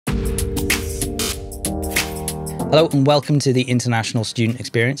Hello and welcome to the International Student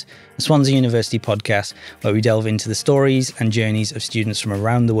Experience, a Swansea University podcast where we delve into the stories and journeys of students from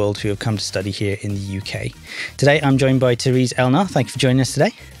around the world who have come to study here in the UK. Today I'm joined by Therese. Thank you for joining us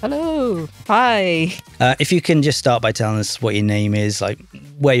today. Hello. Hi. If you can just start by telling us what your name is, like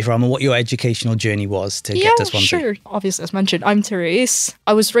where you're from and what your educational journey was to get to Swansea. Sure. Obviously, as mentioned, I'm Therese.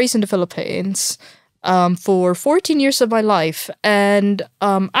 I was raised in the Philippines for 14 years of my life. And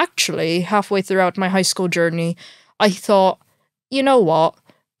actually, halfway throughout my high school journey, I thought, you know what?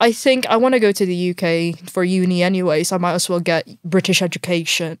 I think I want to go to the UK for uni anyway, so I might as well get British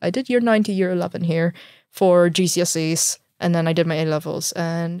education. I did year 9 to year 11 here for GCSEs, and then I did my A-levels,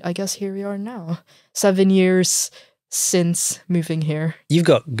 and I guess here we are now. 7 years since moving here. You've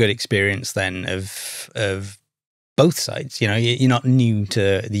got good experience then of both sides. You know, you're not new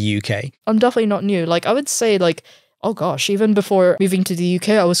to the UK. I'm definitely not new. Like, I would say, like, oh gosh, even before moving to the UK,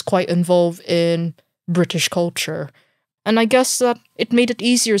 I was quite involved in British culture. And I guess that it made it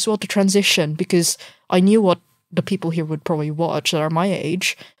easier as well to transition because I knew what the people here would probably watch that are my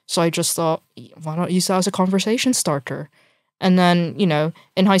age. So I just thought, why not use that as a conversation starter? And then, you know,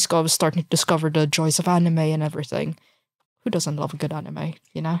 in high school, I was starting to discover the joys of anime and everything. Who doesn't love a good anime,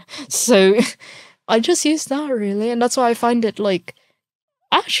 you know? So I just used that really. And that's why I find it like,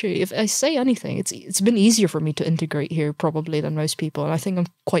 actually, if I say anything, it's been easier for me to integrate here probably than most people. And I think I'm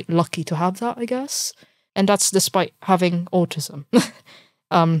quite lucky to have that, I guess. And that's despite having autism.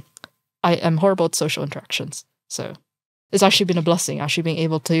 I am horrible at social interactions. So it's actually been a blessing, actually being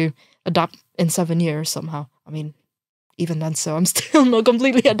able to adapt in 7 years somehow. I mean, even then, so I'm still not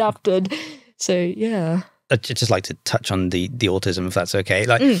completely adapted. So, yeah. I'd just like to touch on the autism, if that's okay.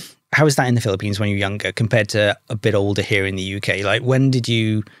 Like, how is that in the Philippines when you're younger compared to a bit older here in the UK? Like, when did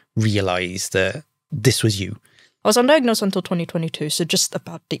you realise that this was you? I was undiagnosed until 2022, so just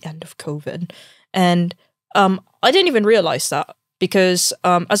about the end of COVID. And I didn't even realise that because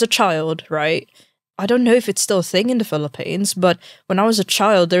as a child, right, I don't know if it's still a thing in the Philippines, but when I was a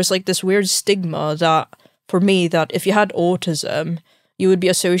child, there's like this weird stigma that, for me, that if you had autism, you would be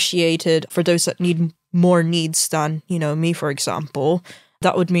associated, for those that need more needs than, you know, me, for example,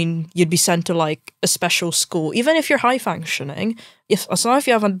 that would mean you'd be sent to like a special school. Even if you're high functioning, as long as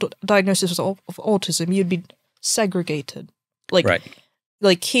you have a diagnosis of autism, you'd be segregated. Like, right.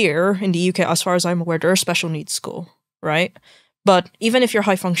 Like here in the UK, as far as I'm aware, there are special needs school, right? But even if you're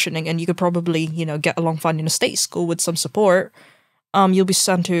high functioning and you could probably, you know, get along fine in a state school with some support, you'll be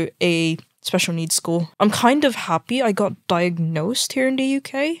sent to a special needs school. I'm kind of happy I got diagnosed here in the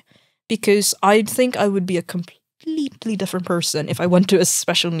UK because I think I would be a completely different person if I went to a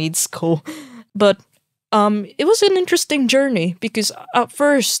special needs school. But it was an interesting journey because at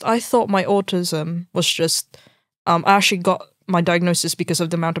first I thought my autism was just, I actually got my diagnosis because of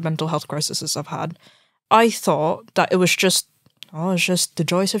the amount of mental health crises I've had. I thought that it was just, it's just the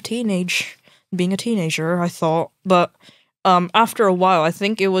joys of being a teenager, I thought. But after a while, I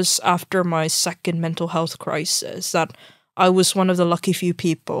think it was after my second mental health crisis that I was one of the lucky few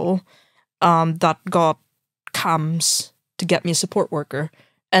people that got CAMS to get me a support worker.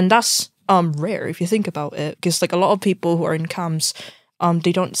 And that's rare if you think about it, because like a lot of people who are in CAMS,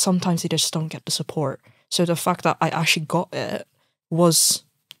 sometimes they just don't get the support. So the fact that I actually got it was,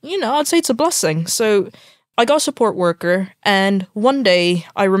 you know, I'd say it's a blessing. So I got a support worker, and one day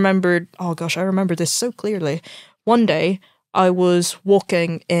I remembered, oh gosh, I remember this so clearly. One day I was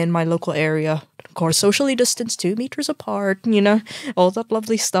walking in my local area, of course, socially distanced 2 meters apart, you know, all that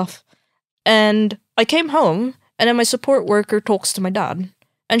lovely stuff. And I came home, and then my support worker talks to my dad,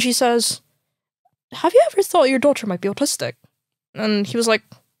 and she says, "Have you ever thought your daughter might be autistic?" And he was like,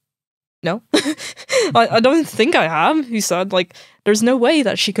 "No, I don't think I have." He said, like, there's no way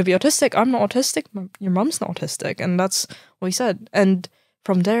that she could be autistic. I'm not autistic. Your mom's not autistic. And that's what he said. And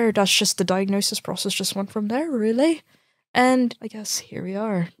from there, that's just the diagnosis process just went from there, really. And I guess here we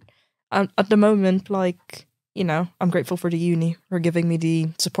are. At the moment, like, you know, I'm grateful for the uni for giving me the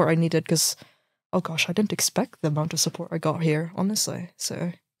support I needed because, oh gosh, I didn't expect the amount of support I got here, honestly.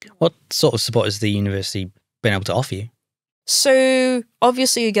 So, what sort of support has the university been able to offer you? So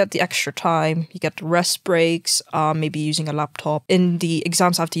obviously you get the extra time, you get the rest breaks, maybe using a laptop. In the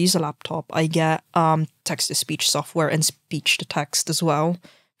exams I have to use a laptop. I get text-to-speech software and speech-to-text as well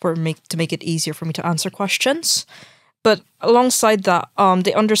to make it easier for me to answer questions. But alongside that,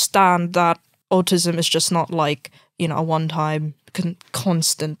 they understand that autism is just not like, you know, a one-time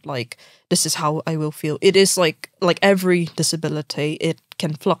constant, like, this is how I will feel. It is like every disability, it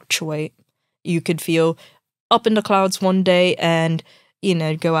can fluctuate. You could feel up in the clouds one day and, you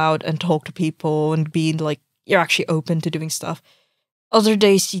know, go out and talk to people and be like, you're actually open to doing stuff. Other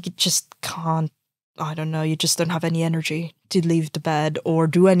days you just can't I don't know, you just don't have any energy to leave the bed or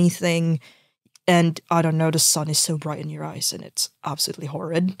do anything. And I don't know, the sun is so bright in your eyes and it's absolutely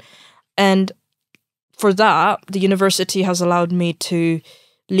horrid. And for that, the university has allowed me to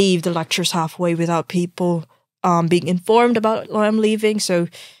leave the lectures halfway without people being informed about why I'm leaving. So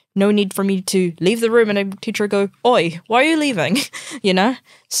no need for me to leave the room and a teacher go, "Oi, why are you leaving?" You know?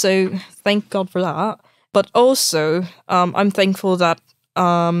 So thank God for that. But also, I'm thankful that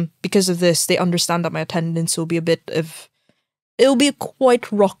because of this, they understand that my attendance will be it'll be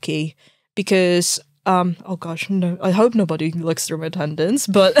quite rocky because, oh gosh, no, I hope nobody looks through my attendance,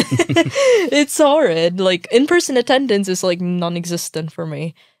 but it's horrid. Like, in-person attendance is like non-existent for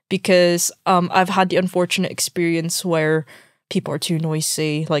me because I've had the unfortunate experience where people are too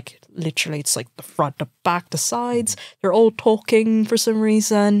noisy. Like, literally, it's like the front, the back, the sides. They're all talking for some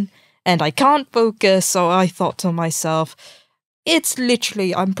reason, and I can't focus. So I thought to myself, it's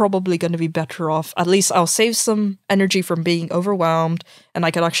literally, I'm probably going to be better off. At least I'll save some energy from being overwhelmed, and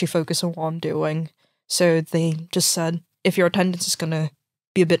I can actually focus on what I'm doing. So they just said, if your attendance is going to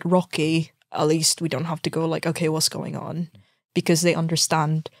be a bit rocky, at least we don't have to go like, okay, what's going on? Because they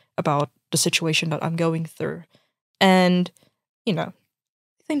understand about the situation that I'm going through. And, you know,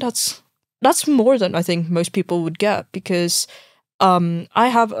 I think that's more than I think most people would get, because I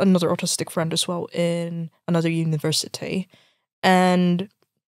have another autistic friend as well in another university, and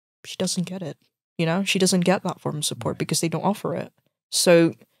she doesn't get it. You know, she doesn't get that form of support because they don't offer it.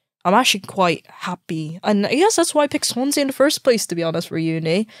 So I'm actually quite happy. And I guess that's why I picked Swansea in the first place, to be honest, for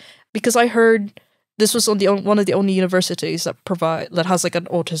uni. Because I heard this was one of the only universities that has like an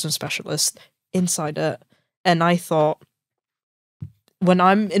autism specialist inside it. And I thought, when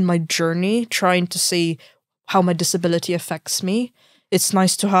I'm in my journey trying to see how my disability affects me, it's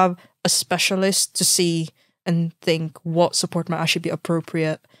nice to have a specialist to see and think what support might actually be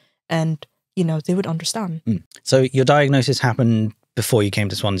appropriate, and, you know, they would understand. So your diagnosis happened before you came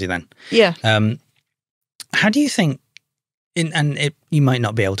to Swansea then? Yeah. How do you think, you might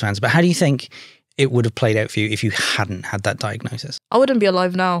not be able to answer, but how do you think it would have played out for you if you hadn't had that diagnosis? I wouldn't be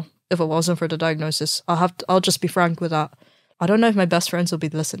alive now if it wasn't for the diagnosis. I'll just be frank with that. I don't know if my best friends will be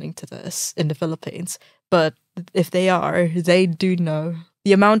listening to this in the Philippines, but if they are, they do know.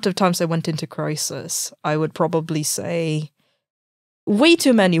 The amount of times I went into crisis, I would probably say way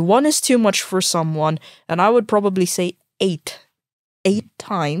too many. One is too much for someone, and I would probably say 8. 8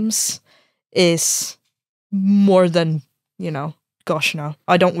 times is more than, you know, gosh, no.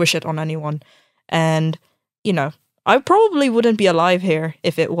 I don't wish it on anyone. And, you know, I probably wouldn't be alive here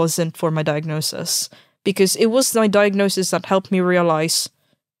if it wasn't for my diagnosis, because it was my diagnosis that helped me realize,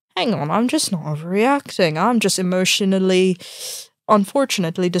 hang on, I'm just not overreacting. I'm just emotionally,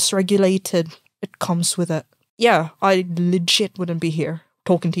 unfortunately, dysregulated. It comes with it. Yeah, I legit wouldn't be here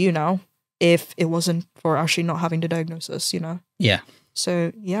talking to you now if it wasn't for actually not having the diagnosis, you know? Yeah.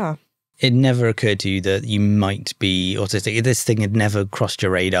 So, yeah. It never occurred to you that you might be autistic. This thing had never crossed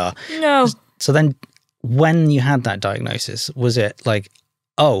your radar. No. So then when you had that diagnosis, was it like,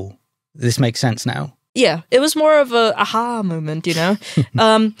 oh, this makes sense now? Yeah, it was more of a aha moment, you know?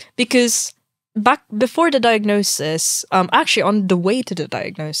 Because back before the diagnosis, actually on the way to the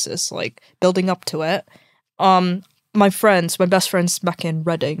diagnosis, like building up to it, my best friends back in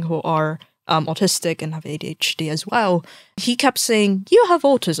Reading, who are autistic and have ADHD as well, he kept saying, "You have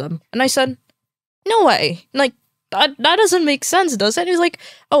autism." And I said, "No way. Like, that doesn't make sense, does it?" He's like,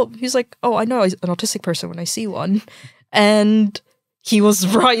 oh, I know an autistic person when I see one. And he was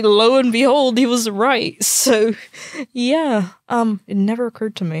right. Lo and behold, he was right. So, yeah, it never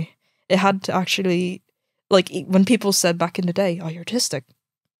occurred to me. It had to actually, like, when people said back in the day, "Oh, you're autistic."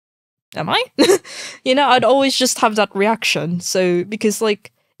 Am I? You know, I'd always just have that reaction. So, because,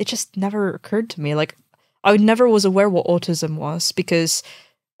 like, it just never occurred to me. Like, I never was aware what autism was, because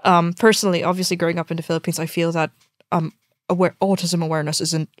personally, obviously growing up in the Philippines, I feel that autism awareness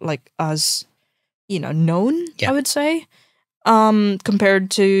isn't like as, you know, known, I would say,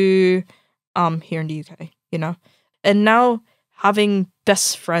 compared to here in the UK, you know. And now having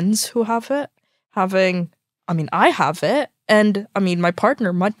best friends who have it, I have it, and I mean, my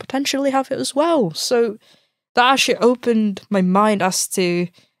partner might potentially have it as well. So that actually opened my mind as to,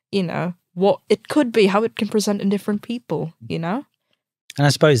 you know, what it could be, how it can present in different people, you know? And I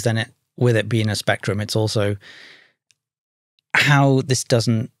suppose then with it being a spectrum, it's also how this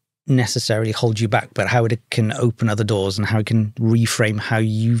doesn't necessarily hold you back, but how it can open other doors and how it can reframe how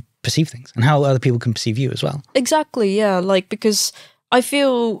you perceive things and how other people can perceive you as well. Exactly, yeah. Like, because I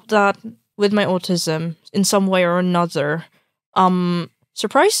feel that with my autism, in some way or another,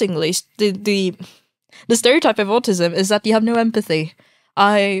 surprisingly, the stereotype of autism is that you have no empathy.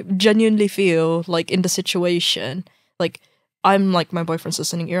 I genuinely feel like in the situation, like I'm like my boyfriend's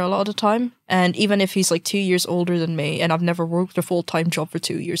listening ear a lot of the time. And even if he's like 2 years older than me and I've never worked a full-time job for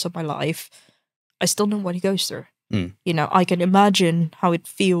 2 years of my life, I still know what he goes through. You know, I can imagine how it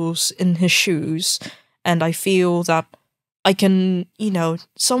feels in his shoes. And I feel that I can, you know,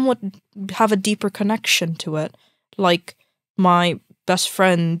 somewhat have a deeper connection to it. Like my best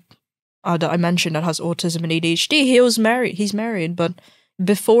friend that I mentioned that has autism and ADHD, he's married, but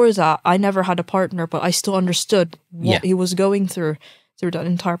before that, I never had a partner, but I still understood what he was going through that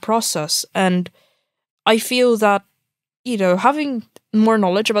entire process. And I feel that, you know, having more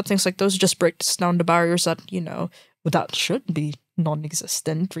knowledge about things like those just breaks down the barriers that, you know, that should be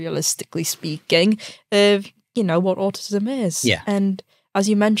non-existent, realistically speaking, of, you know, what autism is. Yeah. And as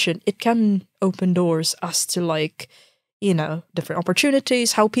you mentioned, it can open doors as to, like, you know, different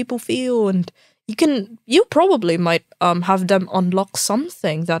opportunities, how people feel, and you probably might have them unlock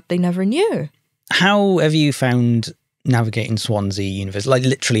something that they never knew. How have you found navigating Swansea University? Like,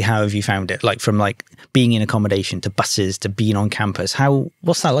 literally, how have you found it? Like, from like being in accommodation to buses to being on campus.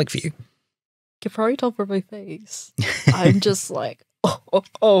 What's that like for you? You can probably tell from my face. I'm just like,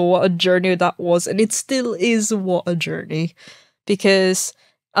 oh, what a journey that was. And it still is what a journey. Because,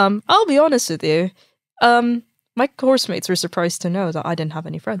 I'll be honest with you, my course mates were surprised to know that I didn't have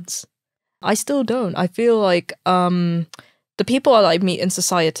any friends. I still don't. I feel like the people I meet in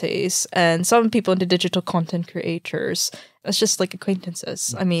societies and some people in the digital content creators, it's just like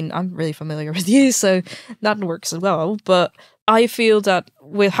acquaintances. I mean, I'm really familiar with you, so that works as well. But I feel that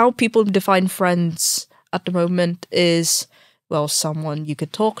with how people define friends at the moment is, well, someone you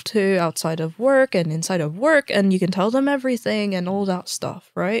could talk to outside of work and inside of work, and you can tell them everything and all that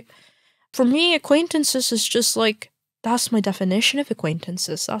stuff, right? For me, acquaintances is just like, that's my definition of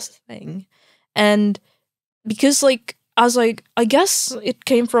acquaintances. That's the thing. And because, like, I guess it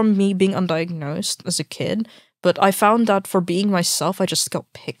came from me being undiagnosed as a kid, but I found that for being myself, I just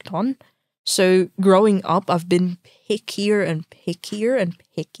got picked on. So growing up, I've been pickier and pickier and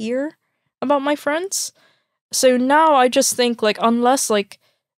pickier about my friends. So now I just think, like, unless, like,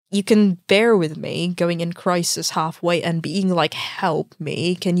 you can bear with me going in crisis halfway and being like, help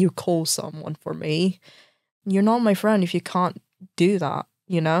me, can you call someone for me? You're not my friend if you can't do that,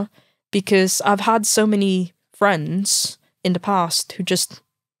 you know? Because I've had so many friends in the past who just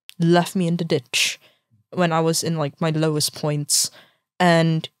left me in the ditch when I was in, like, my lowest points.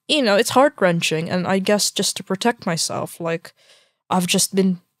 And, you know, it's heart-wrenching. And I guess just to protect myself, like, I've just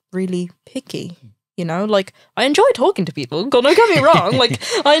been really picky. You know, like, I enjoy talking to people, don't get me wrong, like,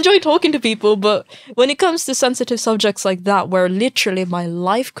 I enjoy talking to people, but when it comes to sensitive subjects like that, where literally my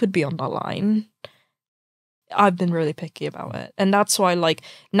life could be on the line, I've been really picky about it. And that's why, like,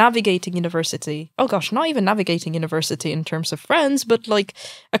 navigating university, oh gosh, not even navigating university in terms of friends, but, like,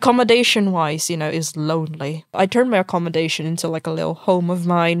 accommodation-wise, you know, is lonely. I turned my accommodation into, like, a little home of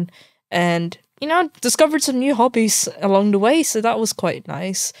mine, and, you know, discovered some new hobbies along the way, so that was quite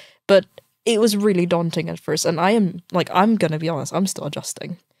nice. But it was really daunting at first, and I'm gonna be honest, I'm still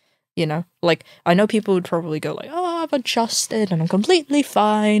adjusting, you know? Like, I know people would probably go like, oh, I've adjusted and I'm completely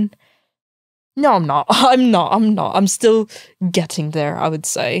fine. No, I'm not. I'm still getting there, I would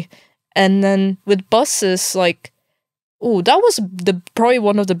say. And then with buses, like, oh, that was probably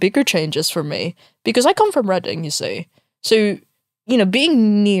one of the bigger changes for me, because I come from Reading, you see. So, you know,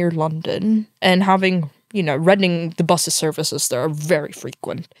 being near London and having, you know, Reading, the buses services there are very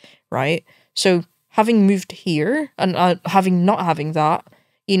frequent, right? So having moved here and not having that,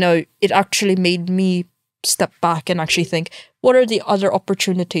 you know, it actually made me step back and actually think, what are the other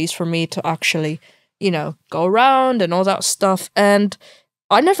opportunities for me to actually, you know, go around and all that stuff. And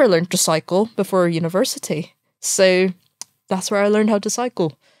I never learned to cycle before university. So that's where I learned how to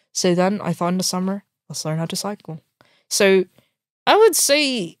cycle. So then I thought in the summer, let's learn how to cycle. So I would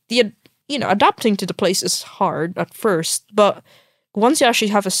say adapting to the place is hard at first, but once you actually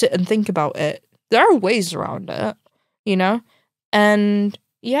have a sit and think about it, there are ways around it, you know? And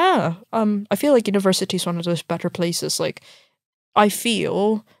yeah, I feel like university is one of those better places. Like, I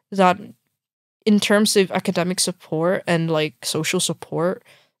feel that in terms of academic support and, like, social support,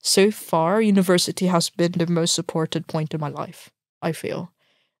 so far, university has been the most supported point in my life, I feel.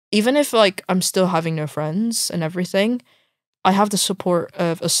 Even if, like, I'm still having no friends and everything, I have the support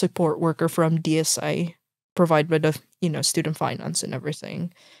of a support worker from DSA, provided by the, you know, student finance and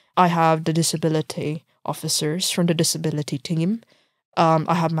everything. I have the disability officers from the disability team.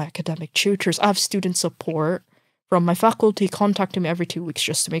 I have my academic tutors. I have student support from my faculty contacting me every 2 weeks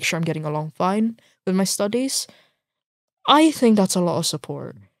just to make sure I'm getting along fine with my studies. I think that's a lot of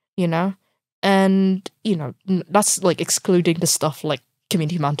support, you know? And, you know, that's, like, excluding the stuff like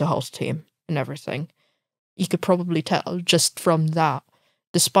community mental health team and everything. You could probably tell just from that,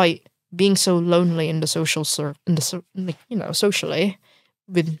 despite being so lonely in the socially,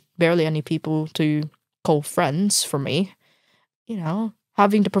 with barely any people to call friends for me,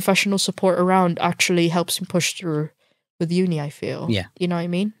 having the professional support around actually helps me push through with uni, I feel. Yeah. You know what I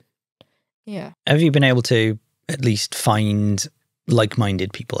mean? Yeah. Have you been able to at least find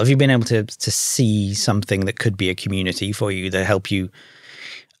like-minded people? Have you been able to see something that could be a community for you that help you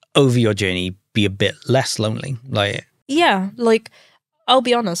over your journey be a bit less lonely? Yeah, like, I'll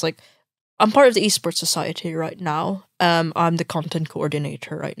be honest, like, I'm part of the esports society right now. I'm the content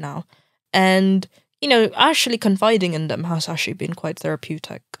coordinator right now. And, actually confiding in them has actually been quite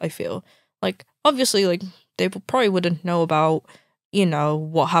therapeutic, I feel. Like, obviously, like, they probably wouldn't know about,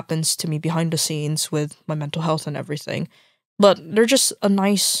 what happens to me behind the scenes with my mental health and everything. But they're just a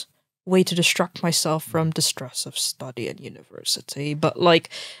nice way to distract myself from the stress of study and university. But, like,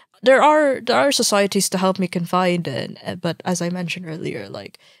 there are societies to help me confide in, but as I mentioned earlier,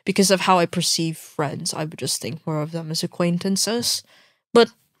 like, because of how I perceive friends, I would just think more of them as acquaintances.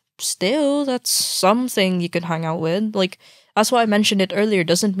 But still, that's something you can hang out with. Like, that's why I mentioned it earlier. It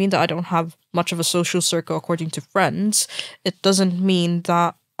doesn't mean that I don't have much of a social circle according to friends. It doesn't mean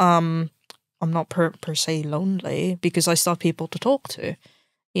that I'm not per se lonely, because I still have people to talk to.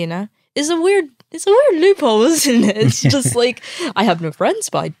 It's a weird loophole, isn't it? It's just like, I have no friends,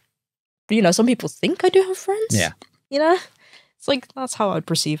 but some people think I do have friends. Yeah. It's like, that's how I'd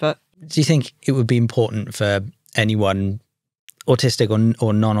perceive it. Do you think it would be important for anyone, autistic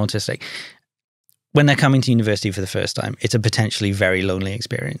or non-autistic, when they're coming to university for the first time, it's a potentially very lonely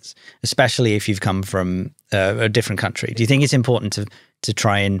experience, especially if you've come from a different country? Do you think it's important to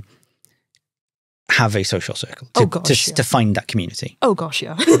try and have a social circle to find that community? Oh gosh,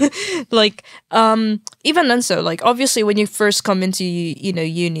 yeah. Like, even then, so, like, obviously when you first come into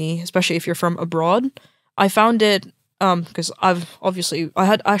uni, especially if you're from abroad, I found it because I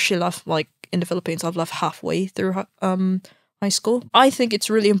had actually left, like, in the Philippines, I've left halfway through high school. I think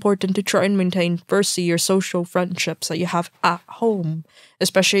it's really important to try and maintain, firstly, your social friendships that you have at home,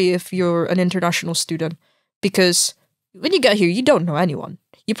 especially if you're an international student, because when you get here, you don't know anyone.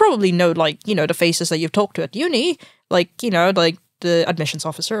 You probably know, like, the faces that you've talked to at uni, like, like the admissions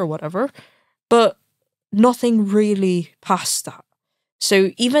officer or whatever, but nothing really past that.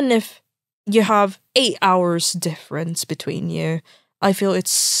 So even if you have 8 hours difference between you, I feel it's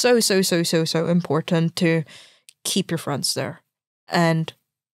so important to keep your friends there. And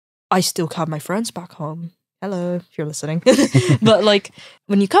I still have my friends back home. Hello, if you're listening. But, like,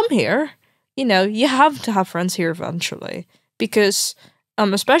 when you come here, you have to have friends here eventually, because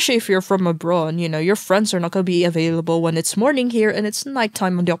especially if you're from abroad, your friends are not going to be available when it's morning here and it's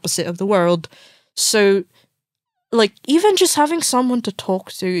nighttime on the opposite of the world. So, like, even just having someone to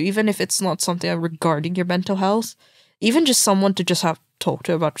talk to, even if it's not something regarding your mental health, even just someone to just have talk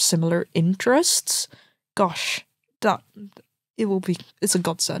to about similar interests, gosh, it's a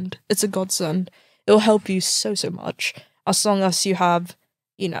godsend. It's a godsend. It'll help you so much, as long as you have,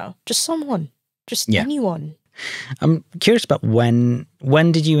 just someone, anyone. I'm curious about when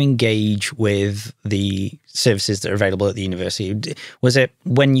did you engage with the services that are available at the university? Was it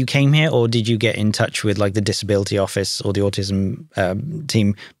when you came here, or did you get in touch with, like, the disability office or the autism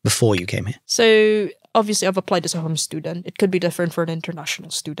team before you came here? So obviously I've applied as a home student. It could be different for an international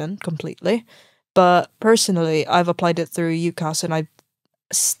student completely. But personally, I've applied it through UCAS, and I've,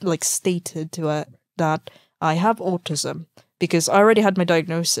 like, stated to it that I have autism, because I already had my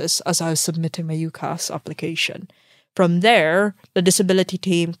diagnosis as I was submitting my UCAS application. From there, the disability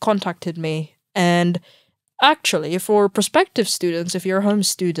team contacted me, and actually, for prospective students, if you're a home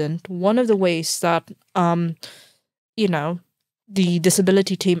student, one of the ways that, the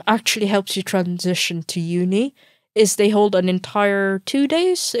disability team actually helps you transition to uni is they hold an entire 2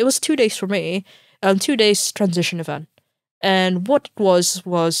 days. It was 2 days for me, 2 days transition event. And what it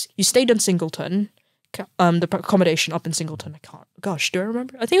was you stayed in Singleton, the accommodation up in Singleton. Do I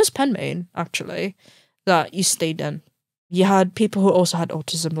remember? I think it was Penmain, actually, that you stayed in. You had people who also had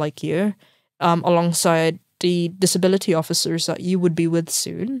autism like you, alongside the disability officers that you would be with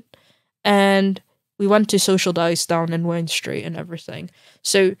soon. And we went to social dice down in Wayne Street and everything.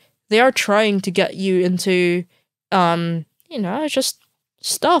 So they are trying to get you into, just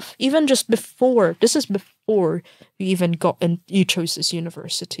stuff. Even just before, this is before you even got in, you chose this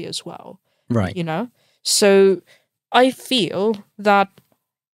university as well. Right. So I feel that,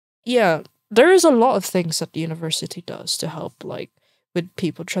 there is a lot of things that the university does to help, like, with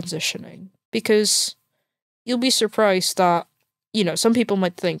people transitioning, because you'll be surprised that, some people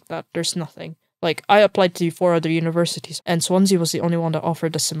might think that there's nothing, Like, I applied to 4 other universities, and Swansea was the only one that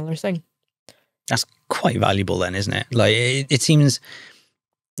offered a similar thing. That's quite valuable then, isn't it? Like, it seems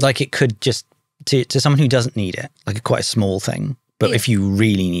like it could just, to someone who doesn't need it, like quite a small thing. But if you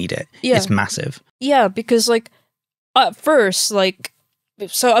really need it, it's massive. Yeah, because, like, at first, like,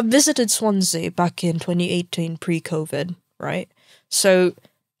 so I visited Swansea back in 2018, pre-COVID, right? So,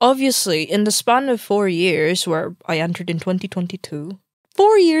 obviously, in the span of 4 years, where I entered in 2022,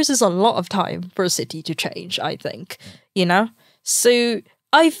 4 years is a lot of time for a city to change, I think, you know? So,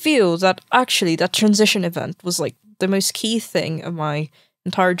 I feel that actually that transition event was, like, the most key thing of my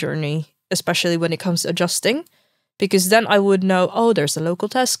entire journey, especially when it comes to adjusting. Because then I would know, oh, there's a local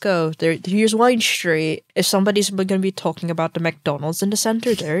Tesco, here's Wine Street. If somebody's going to be talking about the McDonald's in the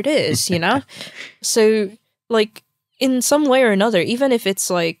center, there it is, you know? So, like, in some way or another, even if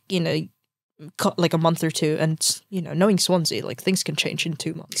it's, like, you know, like a month or two, and, you know, knowing Swansea, like, things can change in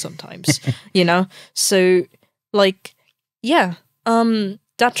 2 months sometimes, you know? So, like, yeah,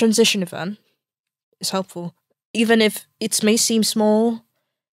 that transition event is helpful. Even if it may seem small,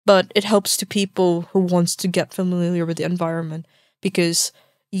 but it helps to people who wants to get familiar with the environment, because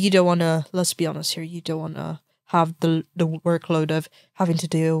you don't want to, let's be honest here, you don't want to have the workload of having to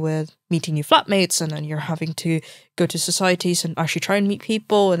deal with meeting new flatmates, and then you're having to go to societies and actually try and meet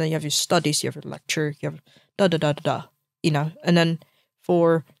people, and then you have your studies, you have your lecture, you have da-da-da-da-da, you know? And then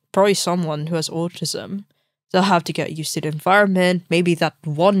for probably someone who has autism, they'll have to get used to the environment, maybe that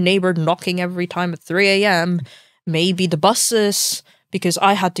one neighbor knocking every time at 3 a.m., maybe the buses, because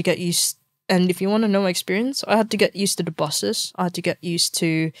I had to get used, and if you want to know my experience, I had to get used to the buses. I had to get used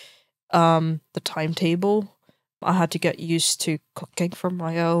to the timetable. I had to get used to cooking for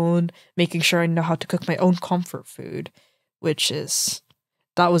my own, making sure I know how to cook my own comfort food,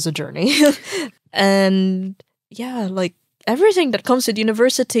 that was a journey. And yeah, like everything that comes with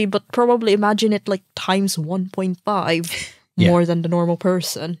university, but probably imagine it like times 1.5 more than the normal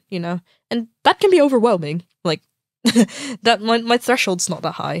person, you know? And that can be overwhelming. Like, that my threshold's not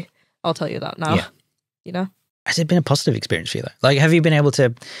that high. I'll tell you that now. Yeah. You know? Has it been a positive experience for you though? Like, have you been able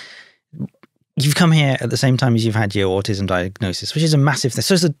to, you've come here at the same time as you've had your autism diagnosis, which is a massive thing.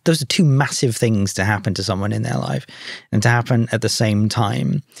 So those are 2 massive things to happen to someone in their life, and to happen at the same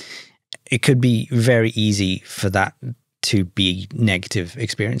time. It could be very easy for that to be negative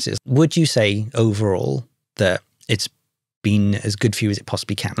experiences. Would you say overall that it's been as good for you as it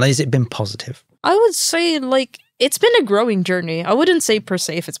possibly can? Like, has it been positive? I would say, like, it's been a growing journey. I wouldn't say per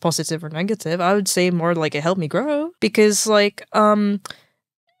se if it's positive or negative. I would say more like it helped me grow. Because, like,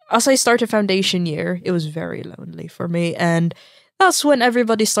 as I started foundation year, it was very lonely for me. And that's when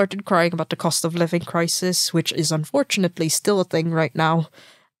everybody started crying about the cost of living crisis, which is unfortunately still a thing right now.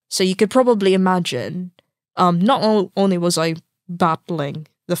 So you could probably imagine, not only was I battling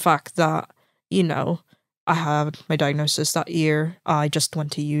the fact that, you know, I had my diagnosis that year, I just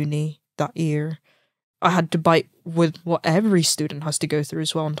went to uni that year. I had to bite with what every student has to go through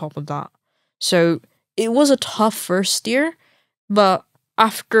as well on top of that. So it was a tough first year, but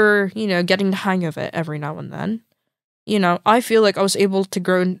after, you know, getting the hang of it every now and then, you know, I feel like I was able to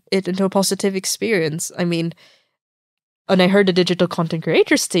grow it into a positive experience. I mean, and I heard the digital content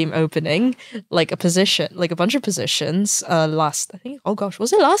creators team opening, like a bunch of positions last, I think, oh gosh,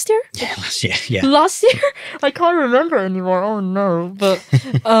 was it last year? Yeah, last year, yeah. Last year? I can't remember anymore, oh no. But,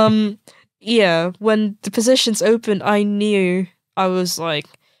 yeah, when the positions opened, I knew I was like,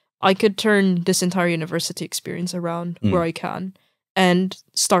 I could turn this entire university experience around where I can. And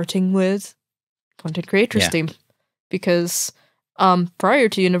starting with content creators team. Because prior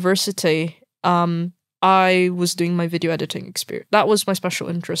to university, I was doing my video editing experience. That was my special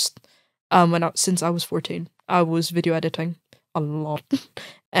interest. Since I was 14, I was video editing a lot.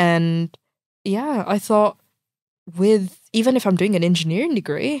 And yeah, I thought even if I'm doing an engineering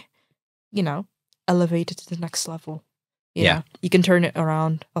degree, you know, elevate it to the next level. You know, you can turn it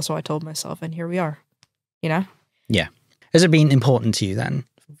around. That's what I told myself. And here we are, you know? Yeah. Has it been important to you then,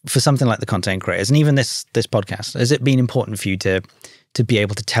 for something like the content creators and even this podcast, has it been important for you to be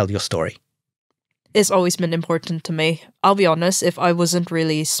able to tell your story? It's always been important to me. I'll be honest, if I wasn't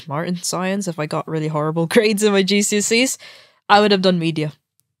really smart in science, if I got really horrible grades in my GCSEs, I would have done media.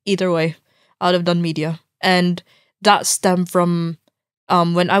 Either way, I would have done media. And that stemmed from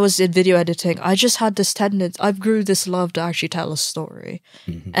when I was in video editing, I just had this tendency, I grew this love to actually tell a story.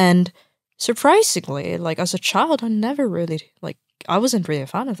 And surprisingly, like as a child, I never really, like, I wasn't really a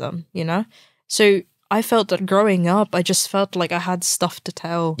fan of them, you know? So I felt that growing up, I just felt like I had stuff to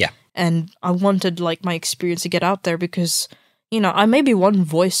tell. Yeah. And I wanted like my experience to get out there because, you know, I may be one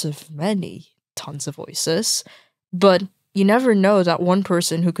voice of many tons of voices, but you never know that one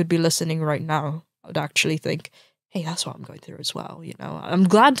person who could be listening right now would actually think, hey, that's what I'm going through as well. You know, I'm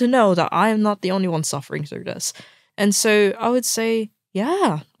glad to know that I am not the only one suffering through this. And so I would say,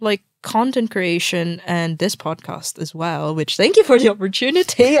 yeah, like content creation and this podcast as well, which thank you for the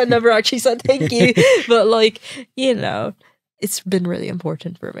opportunity. I never actually said thank you, but like, you know, it's been really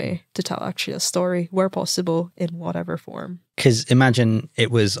important for me to tell actually a story where possible in whatever form. Because imagine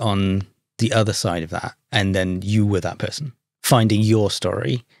it was on the other side of that, and then you were that person finding your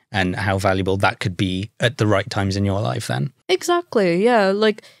story and how valuable that could be at the right times in your life then. Exactly, yeah.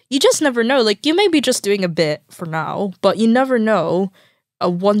 Like, you just never know. Like, you may be just doing a bit for now, but you never know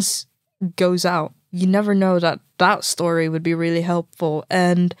once it goes out. You never know that that story would be really helpful.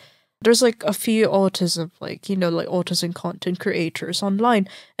 And there's like a few autism, like, you know, like autism content creators online.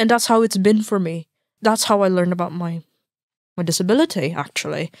 And that's how it's been for me. That's how I learned about my disability,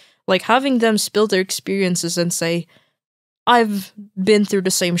 actually. Like, having them spill their experiences and say, I've been through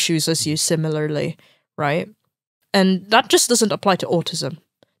the same shoes as you similarly, right? And that just doesn't apply to autism.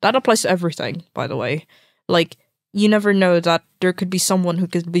 That applies to everything, by the way. Like, you never know that there could be someone who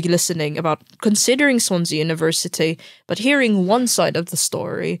could be listening about considering Swansea University, but hearing one side of the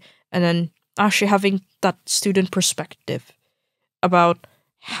story and then actually having that student perspective about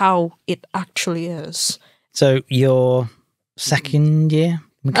how it actually is. So your second year?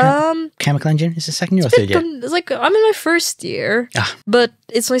 Chemical engineering? Is it second year or third year? It's like, I'm in my first year, but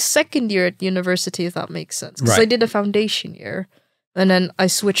it's my second year at university, if that makes sense. Because I did a foundation year, and then I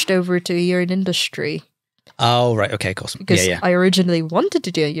switched over to a year in industry. Oh, right. Okay, of course. Because I originally wanted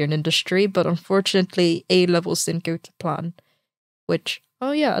to do a year in industry, but unfortunately, A-levels didn't go to plan. Which,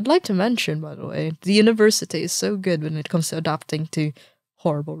 oh yeah, I'd like to mention, by the way, the university is so good when it comes to adapting to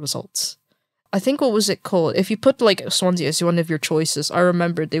horrible results. I think, what was it called? If you put like Swansea as one of your choices, I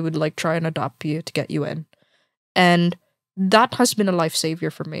remember they would like try and adapt you to get you in. And that has been a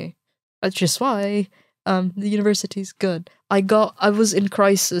lifesaver for me. That's just why the university's good. I was in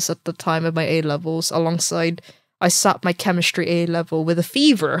crisis at the time of my A-levels alongside, I sat my chemistry A-level with a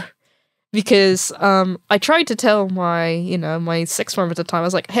fever. Because I tried to tell my sixth form at the time, I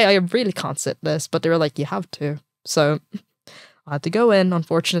was like, hey, I really can't sit this. But they were like, you have to. So I had to go in,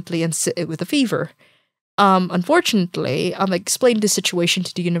 unfortunately, and sit it with a fever. Unfortunately, I explained the situation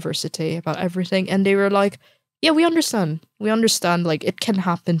to the university about everything, and they were like, yeah, we understand. We understand, like, it can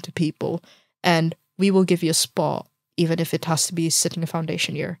happen to people, and we will give you a spot, even if it has to be sitting a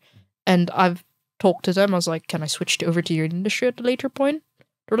foundation year. And I've talked to them, I was like, can I switch over to your industry at a later point?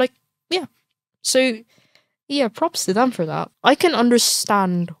 They're like, yeah. So, yeah, props to them for that. I can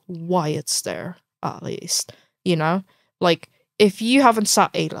understand why it's there, at least, you know? Like, if you haven't sat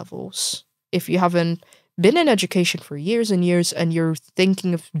A-levels, if you haven't been in education for years and years and you're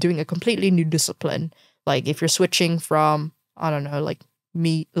thinking of doing a completely new discipline, like if you're switching from, I don't know, like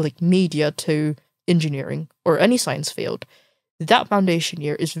media to engineering or any science field, that foundation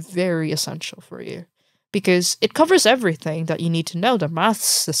year is very essential for you because it covers everything that you need to know, the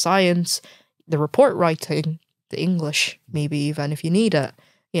maths, the science, the report writing, the English, maybe even if you need it,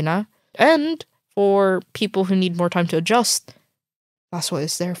 you know? And for people who need more time to adjust, that's what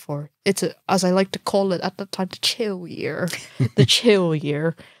it's there for. It's, as I like to call it at that time, the chill year. The chill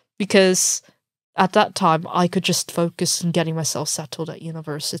year. Because at that time, I could just focus on getting myself settled at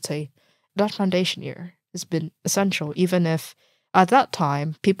university. That foundation year has been essential, even if at that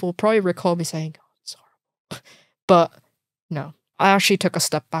time, people probably recall me saying, oh, it's horrible. But no, I actually took a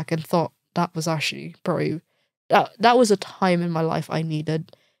step back and thought that was actually probably, that was a time in my life I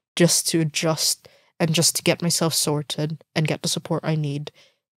needed just to adjust and just to get myself sorted and get the support I need.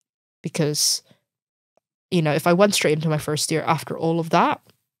 Because, you know, if I went straight into my first year after all of that,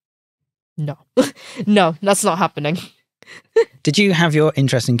 no. No, that's not happening. Did you have your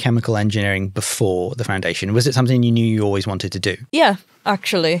interest in chemical engineering before the foundation? Was it something you knew you always wanted to do? Yeah,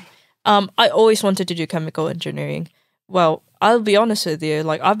 actually. I always wanted to do chemical engineering. Well, I'll be honest with you,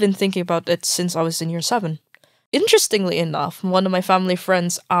 like, I've been thinking about it since I was in year 7. Interestingly enough, one of my family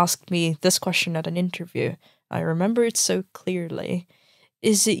friends asked me this question at an interview. I remember it so clearly.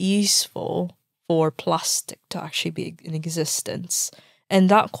 Is it useful for plastic to actually be in existence? And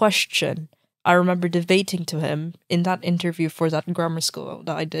that question, I remember debating to him in that interview for that grammar school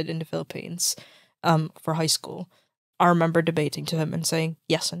that I did in the Philippines, for high school. I remember debating to him and saying,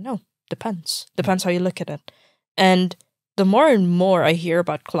 yes and no. Depends. Depends how you look at it. And the more and more I hear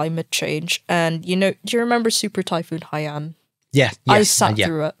about climate change, and, you know, do you remember Super Typhoon Haiyan? Yeah. I sat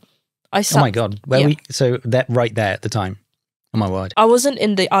through it. Oh my God. So that right there at the time. Oh my word. I wasn't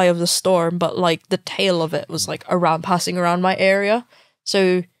in the eye of the storm, but like the tail of it was like passing around my area.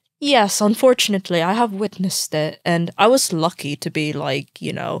 So Yes, unfortunately, I have witnessed it, and I was lucky to be like,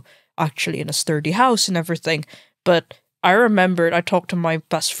 actually in a sturdy house and everything. But I remembered I talked to my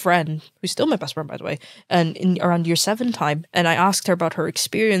best friend, who's still my best friend, by the way, and in around year 7 time, and I asked her about her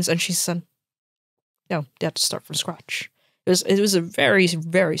experience, and she said, no, they had to start from scratch. It was a very,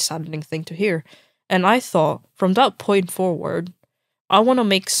 very saddening thing to hear. And I thought, from that point forward, I want to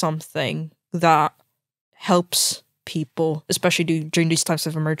make something that helps people, especially during these times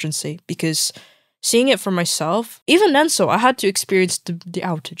of emergency, because seeing it for myself, even then, I had to experience the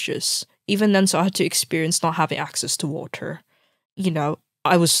outages. Even then, I had to experience not having access to water.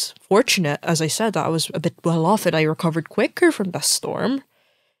 I was fortunate, as I said, that I was a bit well off and I recovered quicker from that storm.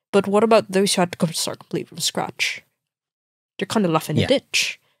 But what about those who had to start completely from scratch? They're kind of left in a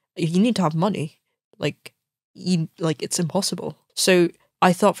ditch. You need to have money. It's impossible. So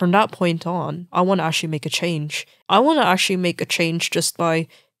I thought from that point on, I want to actually make a change. I want to actually make a change just by,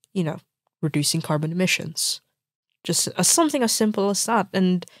 reducing carbon emissions. Just as something as simple as that.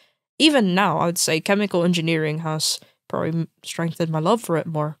 And even now, I would say chemical engineering has probably strengthened my love for it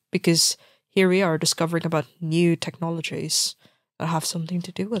more, because here we are discovering about new technologies that have something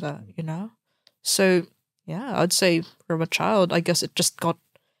to do with it, So, yeah, I'd say from a child, I guess it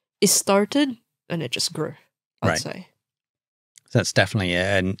started and it just grew, I'd say. That's definitely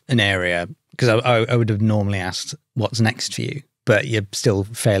an area, because I would have normally asked what's next for you, but you're still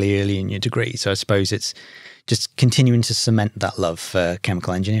fairly early in your degree. So I suppose it's just continuing to cement that love for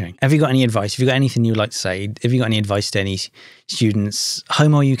chemical engineering. Have you got any advice? Have you got anything you would like to say? Have you got any advice to any students,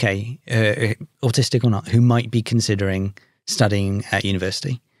 home or UK, autistic or not, who might be considering studying at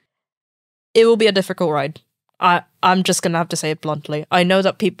university? It will be a difficult ride. I'm just going to have to say it bluntly. I know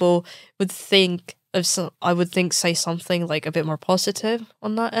that people would think say something like a bit more positive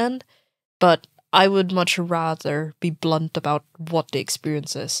on that end, but I would much rather be blunt about what the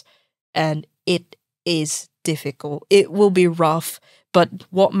experience is. And it is difficult. It will be rough, but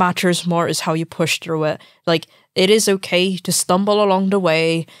what matters more is how you push through it. It is okay to stumble along the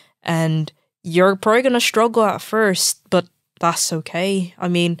way, and you're probably going to struggle at first, but that's okay. I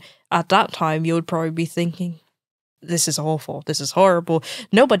mean, at that time, you would probably be thinking, this is awful, this is horrible.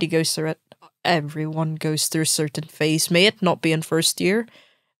 Nobody goes through it. Everyone goes through a certain phase. May it not be in first year,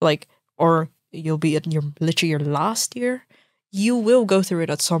 or you'll be in literally your last year. You will go through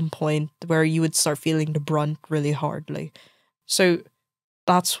it at some point where you would start feeling the brunt really hardly. So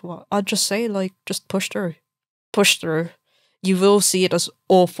that's what I'd just say, just push through. Push through. You will see it as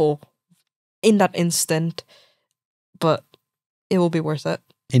awful in that instant, but it will be worth it.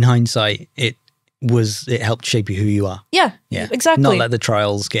 In hindsight, it helped shape you who you are. Yeah, exactly. Not let the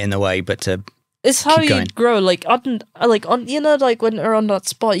trials get in the way, but to it's how keep you going. grow. When you're on that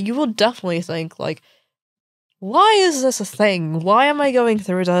spot, you will definitely think why is this a thing? Why am I going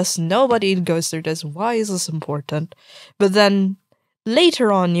through this? Nobody goes through this. Why is this important? But then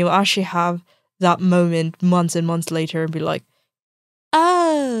later on, you actually have that moment months and months later and be like,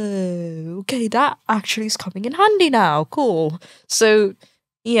 oh, okay, that actually is coming in handy now. Cool. So,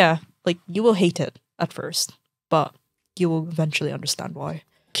 yeah, you will hate it at first, but you will eventually understand why.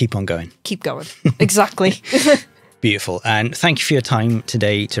 Keep on going. Keep going. Exactly. Beautiful. And thank you for your time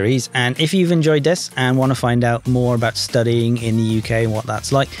today, Therese. And if you've enjoyed this and want to find out more about studying in the UK and what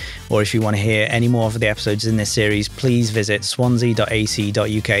that's like, or if you want to hear any more of the episodes in this series, please visit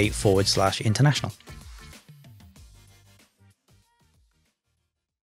swansea.ac.uk/international.